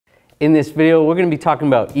In this video, we're going to be talking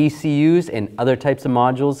about ECUs and other types of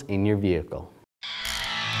modules in your vehicle.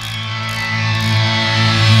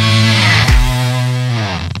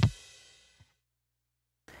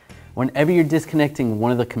 Whenever you're disconnecting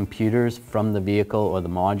one of the computers from the vehicle or the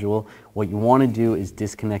module, what you want to do is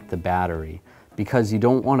disconnect the battery, because you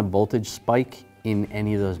don't want a voltage spike in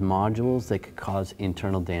any of those modules that could cause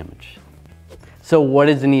internal damage. So what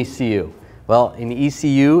is an ECU? Well, an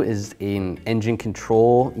ECU is an engine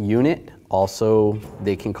control unit. Also,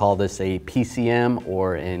 they can call this a PCM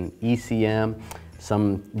or an ECM.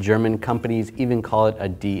 Some German companies even call it a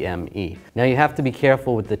DME. Now you have to be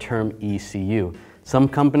careful with the term ECU. Some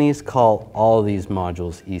companies call all of these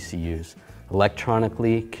modules ECUs,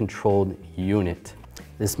 electronically controlled unit.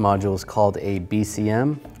 This module is called a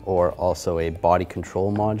BCM, or also a body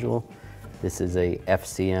control module. This is a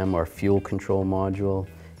FCM, or fuel control module.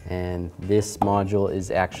 And this module is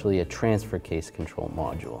actually a transfer case control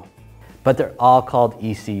module. But they're all called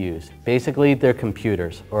ECUs. Basically, they're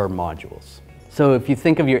computers or modules. So if you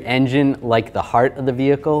think of your engine like the heart of the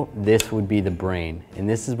vehicle, this would be the brain. And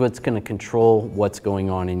this is what's going to control what's going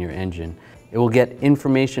on in your engine. It will get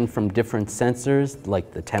information from different sensors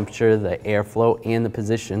like the temperature, the airflow, and the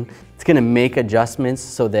position. It's going to make adjustments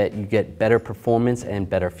so that you get better performance and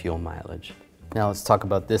better fuel mileage. Now let's talk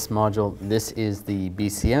about this module. This is the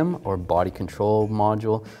BCM, or body control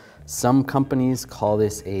module. Some companies call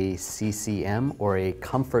this a CCM, or a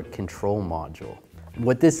comfort control module.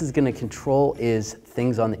 What this is going to control is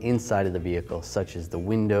things on the inside of the vehicle, such as the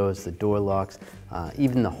windows, the door locks,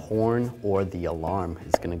 even the horn or the alarm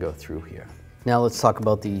is going to go through here. Now let's talk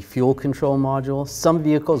about the fuel control module. Some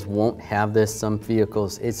vehicles won't have this. Some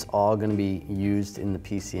vehicles, it's all going to be used in the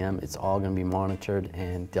PCM. It's all going to be monitored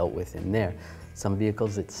and dealt with in there. Some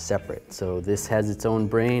vehicles, it's separate. So this has its own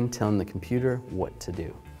brain telling the computer what to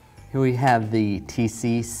do. Here we have the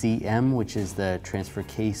TCCM, which is the transfer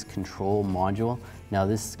case control module. Now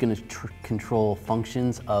this is going to control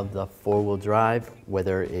functions of the four-wheel drive.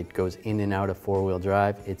 Whether it goes in and out of four-wheel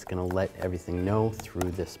drive, it's going to let everything know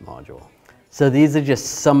through this module. So these are just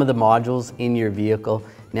some of the modules in your vehicle.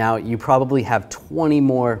 Now you probably have 20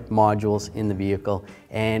 more modules in the vehicle,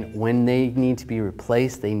 and when they need to be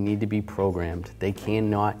replaced, they need to be programmed. They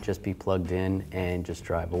cannot just be plugged in and just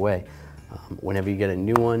drive away. Whenever you get a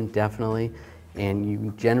new one, definitely, and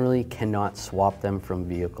you generally cannot swap them from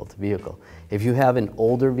vehicle to vehicle. If you have an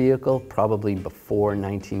older vehicle, probably before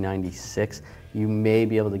 1996, you may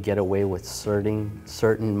be able to get away with certain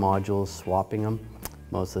modules, swapping them.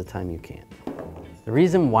 Most of the time you can't. The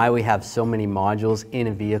reason why we have so many modules in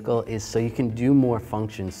a vehicle is so you can do more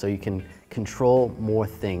functions, so you can control more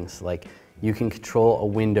things. Like you can control a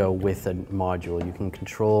window with a module, you can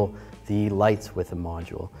control the lights with a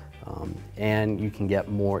module. And you can get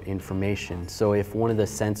more information. So if one of the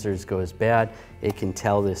sensors goes bad, it can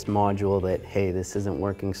tell this module that, hey, this isn't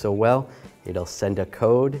working so well. It'll send a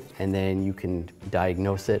code, and then you can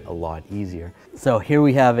diagnose it a lot easier. So here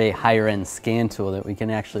we have a higher end scan tool that we can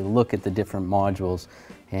actually look at the different modules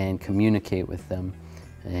and communicate with them.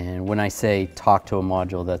 And when I say talk to a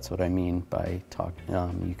module, that's what I mean by talk.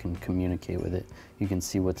 You can communicate with it. You can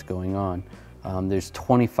see what's going on. There's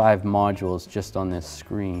 25 modules just on this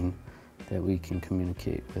screen that we can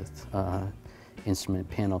communicate with. Instrument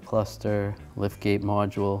panel cluster, liftgate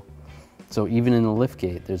module. So even in the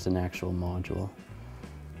liftgate, there's an actual module.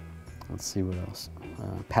 Let's see what else.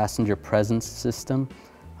 Passenger presence system.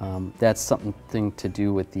 That's something to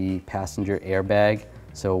do with the passenger airbag.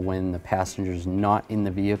 So when the passenger is not in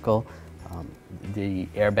the vehicle, the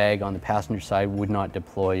airbag on the passenger side would not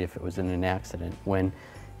deploy if it was in an accident. When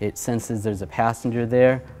it senses there's a passenger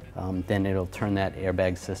there, then it'll turn that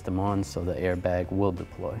airbag system on, so the airbag will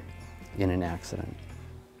deploy in an accident.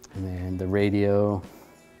 And then the radio,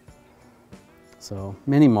 so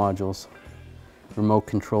many modules. Remote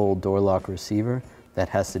control door lock receiver, that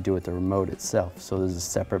has to do with the remote itself, so there's a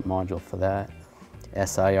separate module for that.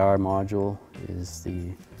 SIR module is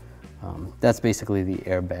the, that's basically the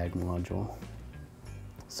airbag module.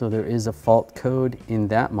 So there is a fault code in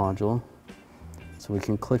that module. So we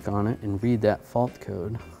can click on it and read that fault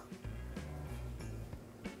code.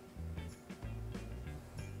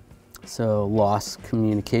 So lost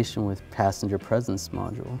communication with passenger presence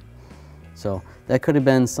module. So that could have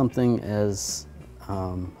been something as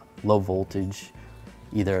low voltage,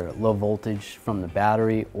 either low voltage from the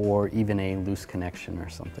battery or even a loose connection or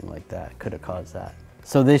something like that could have caused that.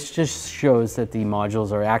 So this just shows that the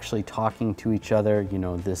modules are actually talking to each other. You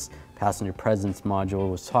know, this passenger presence module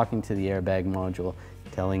was talking to the airbag module,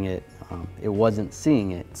 telling it it wasn't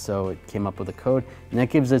seeing it, so it came up with a code, and that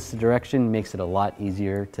gives us the direction, makes it a lot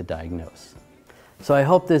easier to diagnose. So I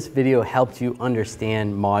hope this video helped you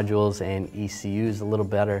understand modules and ECUs a little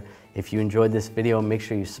better. If you enjoyed this video, make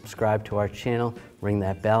sure you subscribe to our channel, ring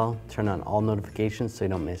that bell, turn on all notifications so you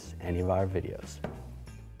don't miss any of our videos.